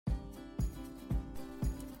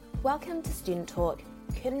Welcome to Student Talk,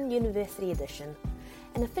 Curtin University Edition,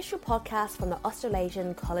 an official podcast from the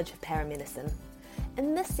Australasian College of Paramedicine.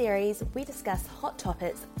 In this series, we discuss hot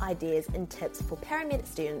topics, ideas and tips for paramedic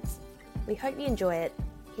students. We hope you enjoy it.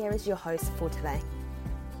 Here is your host for today.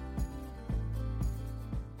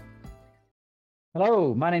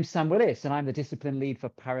 Hello, my name's Sam Willis and I'm the discipline lead for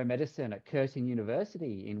paramedicine at Curtin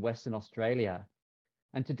University in Western Australia.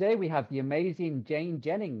 And today we have the amazing Jane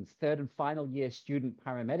Jennings, third and final year student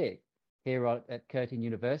paramedic here at Curtin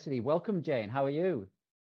University. Welcome, Jane. How are you?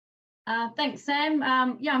 Thanks, Sam.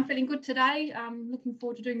 I'm feeling good today. I'm looking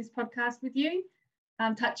forward to doing this podcast with you,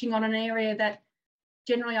 touching on an area that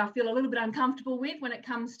generally I feel a little bit uncomfortable with when it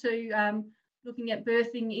comes to looking at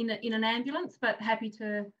birthing in an ambulance, but happy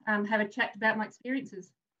to have a chat about my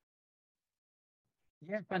experiences.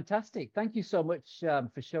 Yeah, fantastic. Thank you so much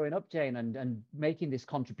for showing up, Jane, and making this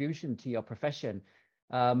contribution to your profession.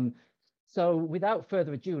 So without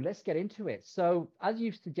further ado, let's get into it. So as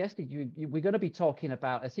you've suggested, we're going to be talking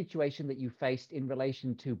about a situation that you faced in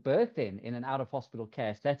relation to birthing in an out-of-hospital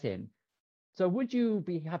care setting. So would you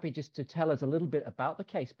be happy just to tell us a little bit about the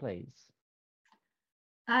case, please?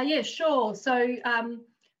 Yeah, sure. So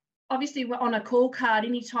obviously we're on a call card,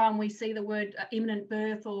 anytime we see the word imminent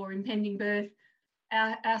birth or impending birth,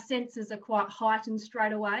 our senses are quite heightened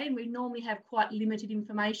straight away, and we normally have quite limited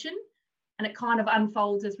information, and it kind of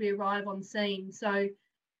unfolds as we arrive on scene. So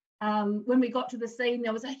when we got to the scene,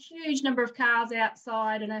 there was a huge number of cars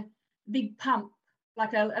outside and a big pump,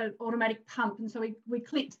 like an automatic pump. And so we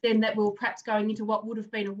clicked then that we were perhaps going into what would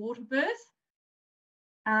have been a water birth.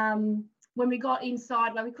 When we got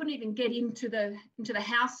inside, we couldn't even get into the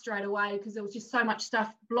house straight away because there was just so much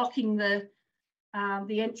stuff blocking the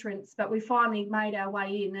entrance. But we finally made our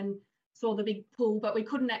way in and saw the big pool, but we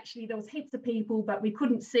couldn't actually, there was heaps of people, but we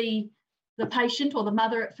couldn't see the patient or the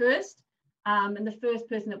mother at first. And the first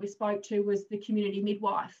person that we spoke to was the community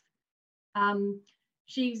midwife.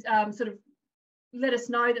 She's sort of let us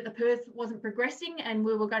know that the birth wasn't progressing and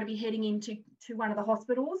we were going to be heading into one of the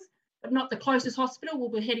hospitals, but not the closest hospital. We'll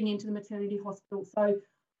be heading into the maternity hospital. So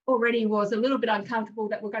already was a little bit uncomfortable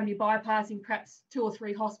that we're going to be bypassing perhaps 2 or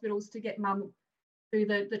 3 hospitals to get mum to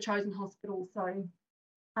the chosen hospital. So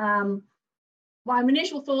my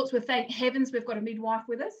initial thoughts were, thank heavens we've got a midwife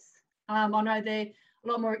with us. I know they're a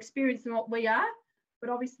lot more experienced than what we are, but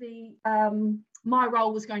obviously my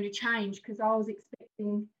role was going to change because I was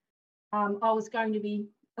expecting I was going to be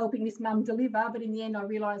helping this mum deliver, but in the end I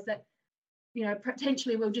realised that, you know,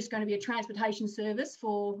 potentially we we're just going to be a transportation service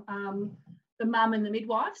for the mum and the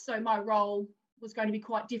midwife. So my role was going to be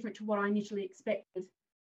quite different to what I initially expected.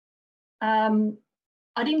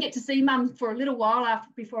 I didn't get to see mum for a little while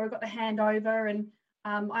before I got the handover, and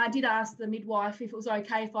I did ask the midwife if it was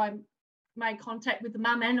okay if I made contact with the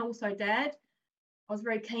mum and also dad. I was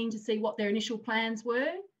very keen to see what their initial plans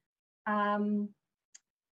were. And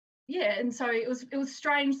so it was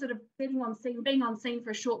strange sort of being on scene for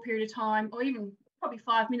a short period of time, or even probably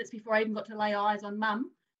 5 minutes before I even got to lay eyes on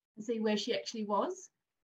mum and see where she actually was.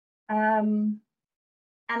 And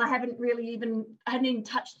I hadn't even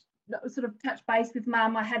touched base with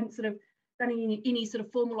mum. I hadn't sort of done any sort of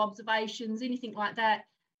formal observations, anything like that.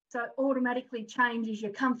 So it automatically changes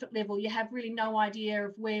your comfort level. You have really no idea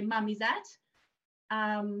of where mum is at.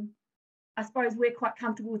 I suppose we're quite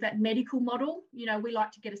comfortable with that medical model. You know, we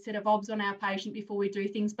like to get a set of obs on our patient before we do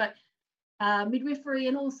things, but midwifery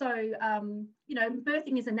and also,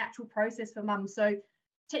 birthing is a natural process for mum. So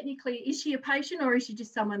technically, is she a patient or is she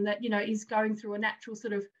just someone that, you know, is going through a natural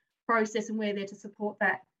sort of process, and we're there to support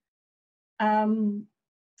that.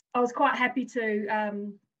 I was quite happy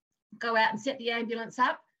to go out and set the ambulance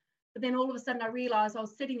up, but then all of a sudden I realised I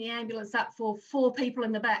was setting the ambulance up for 4 people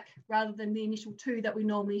in the back rather than the initial 2 that we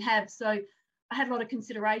normally have. So I had a lot of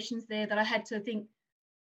considerations there that I had to think,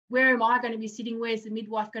 where am I going to be sitting? Where's the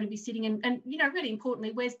midwife going to be sitting? And you know, really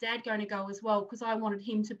importantly, where's dad going to go as well? Because I wanted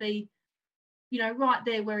him to be, you know, right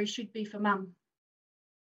there where he should be for mum.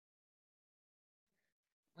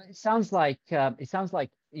 It sounds like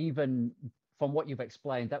even from what you've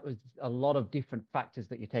explained, that was a lot of different factors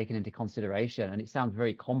that you're taking into consideration, and it sounds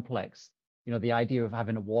very complex. You know, the idea of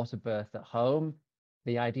having a water birth at home,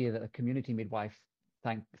 the idea that a community midwife,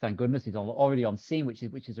 thank goodness, is already on scene, which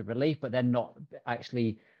is a relief, but then not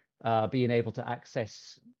actually being able to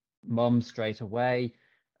access mum straight away,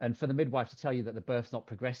 and for the midwife to tell you that the birth's not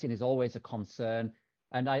progressing is always a concern.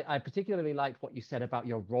 And I particularly liked what you said about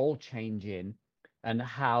your role changing and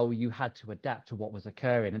how you had to adapt to what was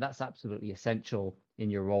occurring. And that's absolutely essential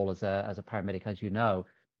in your role as a paramedic, as you know.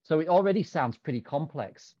 So it already sounds pretty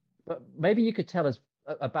complex, but maybe you could tell us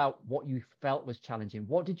about what you felt was challenging.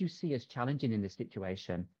 What did you see as challenging in this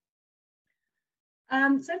situation?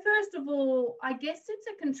 So first of all, I guess it's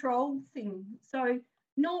a control thing. So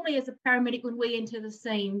normally as a paramedic, when we enter the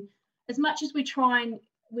scene, as much as we try and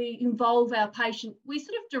we involve our patient, we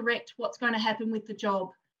sort of direct what's going to happen with the job,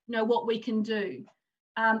 what we can do.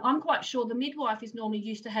 I'm quite sure the midwife is normally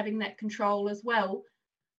used to having that control as well.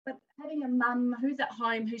 But having a mum who's at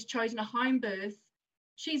home, who's chosen a home birth,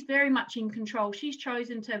 she's very much in control. She's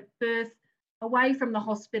chosen to birth away from the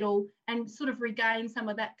hospital and sort of regain some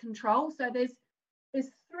of that control. So there's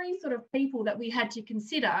three sort of people that we had to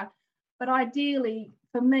consider, but ideally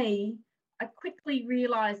for me, I quickly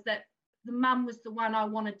realised that the mum was the one I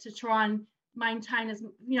wanted to try and maintain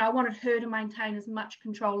I wanted her to maintain as much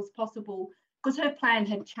control as possible because her plan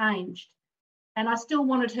had changed. And I still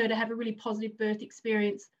wanted her to have a really positive birth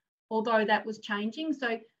experience, although that was changing.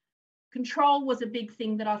 So control was a big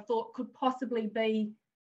thing that I thought could possibly be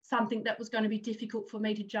something that was going to be difficult for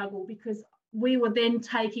me to juggle, because we were then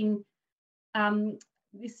taking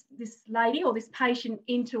this lady or this patient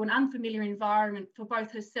into an unfamiliar environment for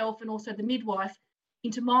both herself and also the midwife,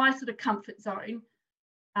 into my sort of comfort zone.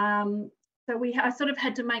 So I sort of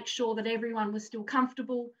had to make sure that everyone was still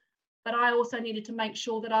comfortable, but I also needed to make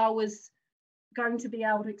sure that I was going to be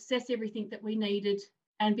able to access everything that we needed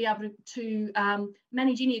and be able to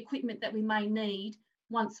manage any equipment that we may need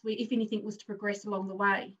if anything was to progress along the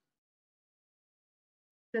way.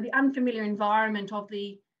 So the unfamiliar environment of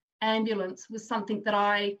the ambulance was something that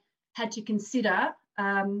I had to consider,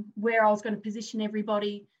 where I was going to position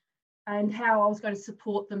everybody and how I was going to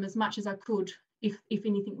support them as much as I could if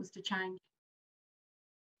anything was to change.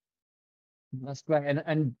 That's great.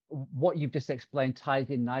 And what you've just explained ties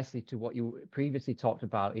in nicely to what you previously talked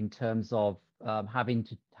about in terms of having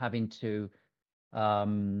to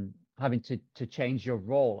change your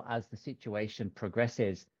role as the situation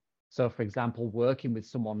progresses. So, for example, working with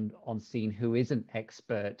someone on scene who isn't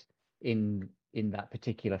expert in that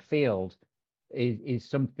particular field is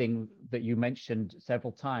something that you mentioned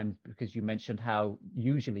several times, because you mentioned how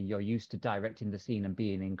usually you're used to directing the scene and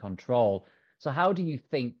being in control. So how do you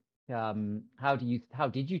think, how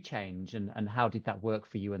did you change, and how did that work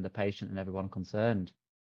for you and the patient and everyone concerned?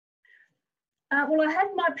 Well, I had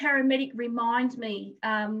my paramedic remind me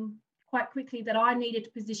quite quickly that I needed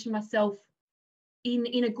to position myself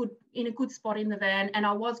in a good spot in the van, and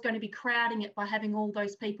I was going to be crowding it by having all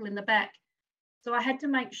those people in the back. So I had to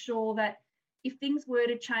make sure that if things were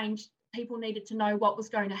to change, people needed to know what was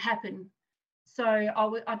going to happen. So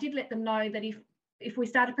I did let them know that if we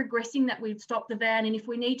started progressing, that we'd stop the van, and if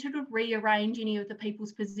we needed to rearrange any of the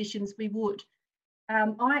people's positions, we would.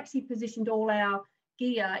 I actually positioned all our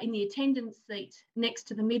gear in the attendance seat next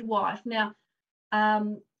to the midwife. Now,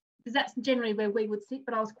 because that's generally where we would sit,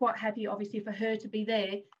 but I was quite happy, obviously, for her to be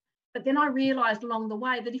there. But then I realised along the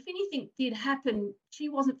way that if anything did happen, she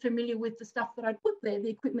wasn't familiar with the stuff that I'd put there, the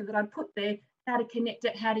equipment that I'd put there, how to connect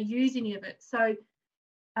it, how to use any of it. So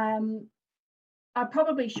I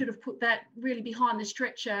probably should have put that really behind the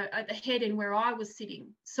stretcher at the head end where I was sitting.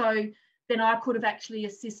 So then I could have actually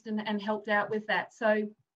assisted and helped out with that. So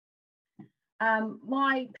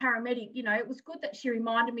my paramedic, it was good that she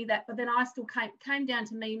reminded me that, but then I still came down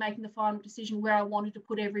to me making the final decision where I wanted to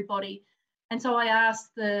put everybody. And so I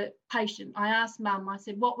asked the patient, I asked mum, I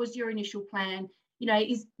said, what was your initial plan?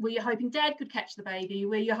 Were you hoping dad could catch the baby?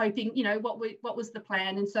 Were you hoping, what was the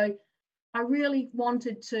plan? And so I really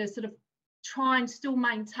wanted to sort of try and still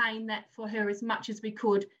maintain that for her as much as we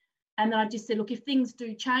could. And then I just said, look, if things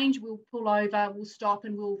do change, we'll pull over, we'll stop,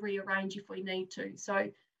 and we'll rearrange if we need to. So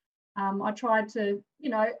I tried to,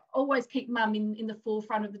 always keep mum in the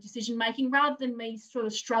forefront of the decision making, rather than me sort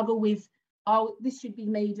of struggle with, oh, this should be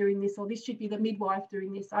me doing this, or this should be the midwife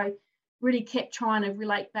doing this. I really kept trying to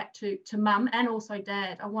relate back to mum and also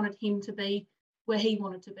dad. I wanted him to be where he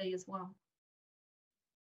wanted to be as well.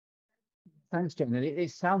 Thanks, Jane. And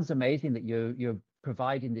it sounds amazing that you're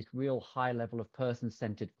providing this real high level of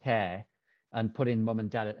person-centered care and putting mum and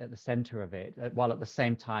dad at the center of it, while at the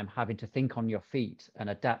same time having to think on your feet and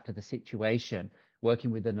adapt to the situation,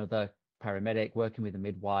 working with another paramedic, working with a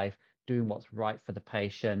midwife, doing what's right for the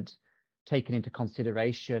patient, taking into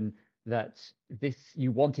consideration that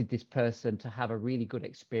you wanted this person to have a really good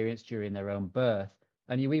experience during their own birth.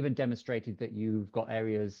 And you even demonstrated that you've got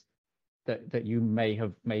areas that you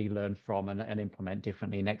may learn from and implement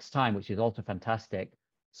differently next time, which is also fantastic.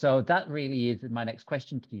 So that really is my next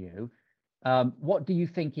question to you. What do you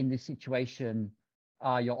think in this situation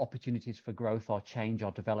are your opportunities for growth or change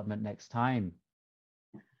or development next time?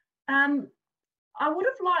 I would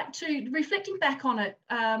have liked to, reflecting back on it,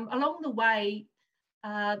 along the way,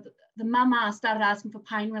 the mum started asking for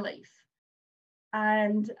pain relief.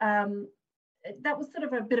 And that was sort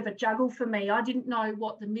of a bit of a juggle for me. I didn't know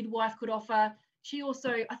what the midwife could offer. She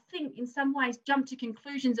also, I think, in some ways jumped to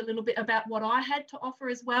conclusions a little bit about what I had to offer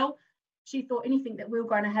as well. She thought anything that we were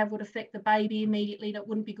going to have would affect the baby immediately, that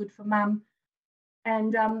wouldn't be good for mum.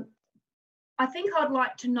 And I think I'd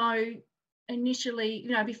like to know initially,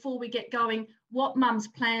 before we get going, what mum's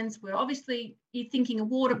plans were. Obviously, you're thinking a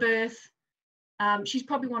water birth. She's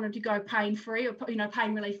probably wanted to go pain-free or,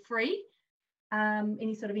 pain relief-free,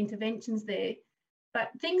 any sort of interventions there. But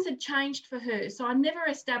things had changed for her. So I never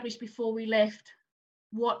established before we left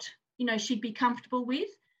what, she'd be comfortable with,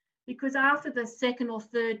 because after the second or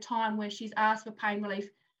third time where she's asked for pain relief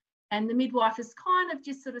and the midwife has kind of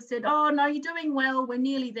just sort of said, oh, no, you're doing well, we're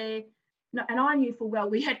nearly there. No, and I knew full well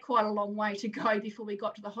we had quite a long way to go before we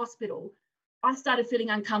got to the hospital. I started feeling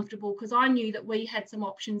uncomfortable because I knew that we had some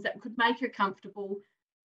options that could make her comfortable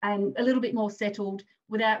and a little bit more settled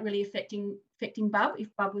without really affecting Bub if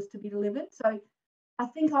Bub was to be delivered. So I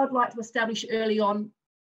think I'd like to establish early on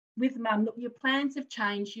with mum, look, your plans have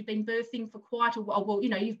changed. You've been birthing for quite a while. Well,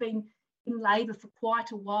 you've been in labour for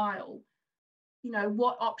quite a while.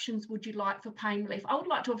 What options would you like for pain relief? I would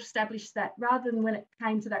like to establish that rather than when it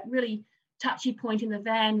came to that really touchy point in the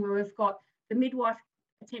van where we've got the midwife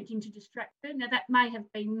attempting to distract her. Now, that may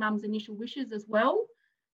have been mum's initial wishes as well.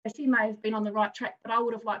 She may have been on the right track, but I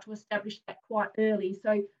would have liked to establish that quite early.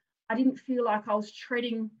 So I didn't feel like I was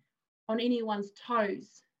treading on anyone's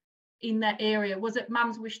toes in that area. Was it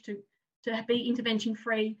mum's wish to be intervention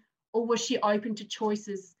free, or was she open to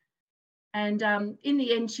choices? And in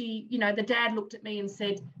the end, she, the dad looked at me and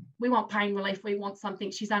said, we want pain relief. We want something.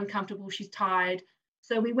 She's uncomfortable. She's tired.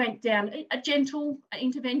 So we went down a gentle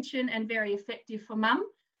intervention and very effective for mum.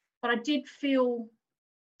 But I did feel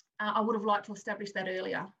I would have liked to establish that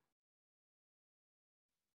earlier.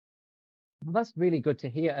 Well, that's really good to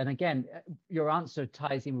hear. And again, your answer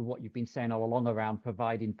ties in with what you've been saying all along around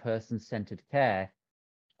providing person-centered care.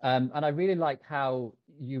 And I really like how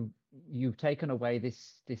you've taken away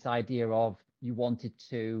this idea of you wanted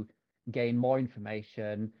to gain more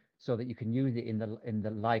information so that you can use it in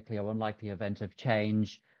the likely or unlikely event of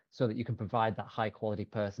change, so that you can provide that high quality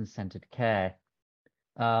person-centered care.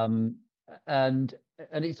 And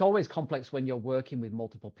it's always complex when you're working with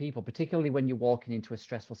multiple people, particularly when you're walking into a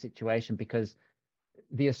stressful situation, because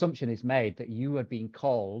the assumption is made that you are being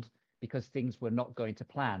called because things were not going to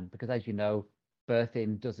plan. Because as you know,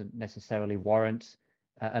 birthing doesn't necessarily warrant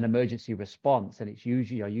an emergency response, and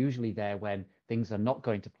you're usually there when things are not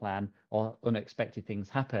going to plan or unexpected things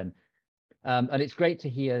happen. And it's great to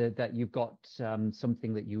hear that you've got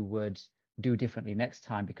something that you would do differently next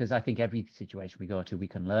time, because I think every situation we go to, we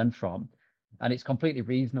can learn from. And it's completely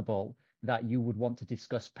reasonable that you would want to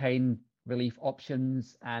discuss pain relief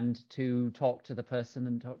options and to talk to the person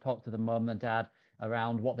and talk to the mum and dad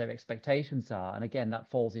around what their expectations are. And again,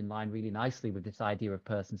 that falls in line really nicely with this idea of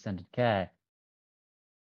person-centered care.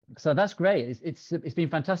 So that's great. It's been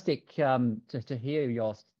fantastic to hear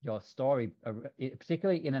your story,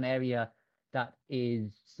 particularly in an area that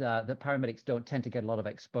paramedics don't tend to get a lot of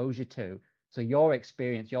exposure to. So your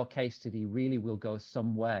experience, your case study really will go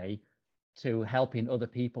some way to helping other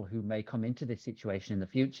people who may come into this situation in the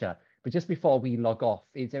future. But just before we log off,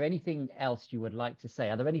 is there anything else you would like to say?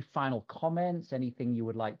 Are there any final comments, anything you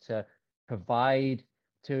would like to provide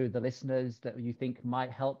to the listeners that you think might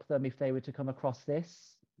help them if they were to come across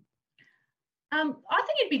this? I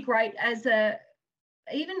think it'd be great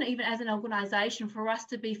even as an organisation for us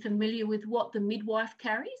to be familiar with what the midwife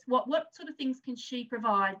carries. What sort of things can she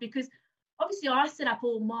provide? Because obviously I set up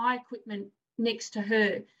all my equipment next to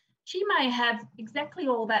her. She may have exactly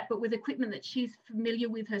all that, but with equipment that she's familiar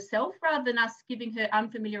with herself, rather than us giving her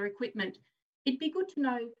unfamiliar equipment. It'd be good to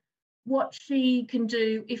know what she can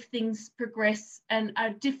do if things progress and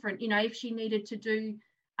are different. If she needed to do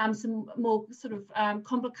some more sort of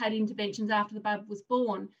complicated interventions after the baby was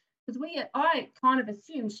born. Because I kind of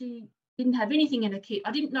assumed she didn't have anything in her kit.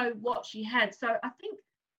 I didn't know what she had. So I think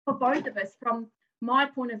for both of us, from my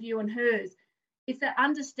point of view and hers, it's that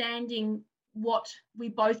understanding what we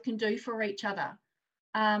both can do for each other.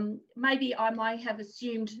 Maybe I might have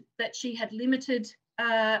assumed that she had limited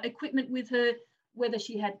equipment with her, whether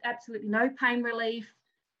she had absolutely no pain relief.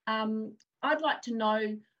 I'd like to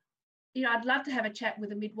know, I'd love to have a chat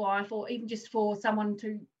with a midwife, or even just for someone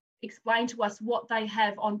to explain to us what they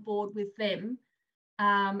have on board with them,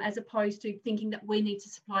 as opposed to thinking that we need to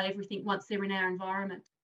supply everything once they're in our environment.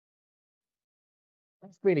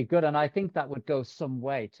 That's really good, and I think that would go some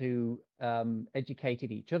way to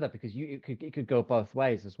educating each other, because it could go both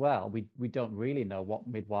ways as well. We don't really know what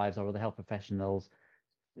midwives or other health professionals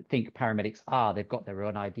think paramedics are. They've got their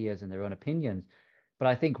own ideas and their own opinions. But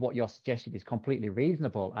I think what you're suggesting is completely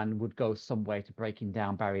reasonable and would go some way to breaking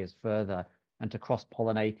down barriers further and to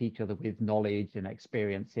cross-pollinate each other with knowledge and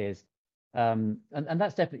experiences. And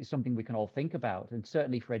that's definitely something we can all think about. And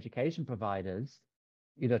certainly for education providers,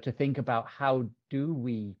 to think about how do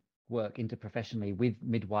we work interprofessionally with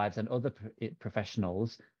midwives and other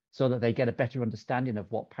professionals so that they get a better understanding of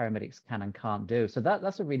what paramedics can and can't do. So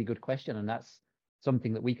that's a really good question. And that's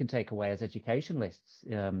something that we can take away as educationalists,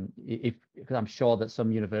 because I'm sure that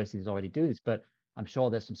some universities already do this, but I'm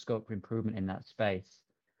sure there's some scope for improvement in that space.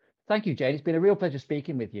 Thank you, Jane. It's been a real pleasure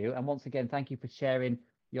speaking with you. And once again, thank you for sharing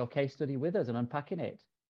your case study with us and unpacking it.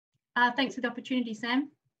 Thanks for the opportunity,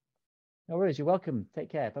 Sam. No worries. You're welcome.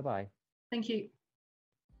 Take care. Bye-bye. Thank you.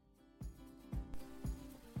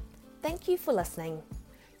 Thank you for listening.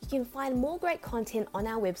 You can find more great content on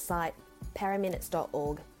our website,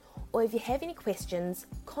 paramedics.org. Or if you have any questions,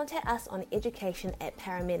 contact us on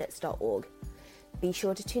education@paramedics.org. Be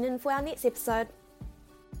sure to tune in for our next episode.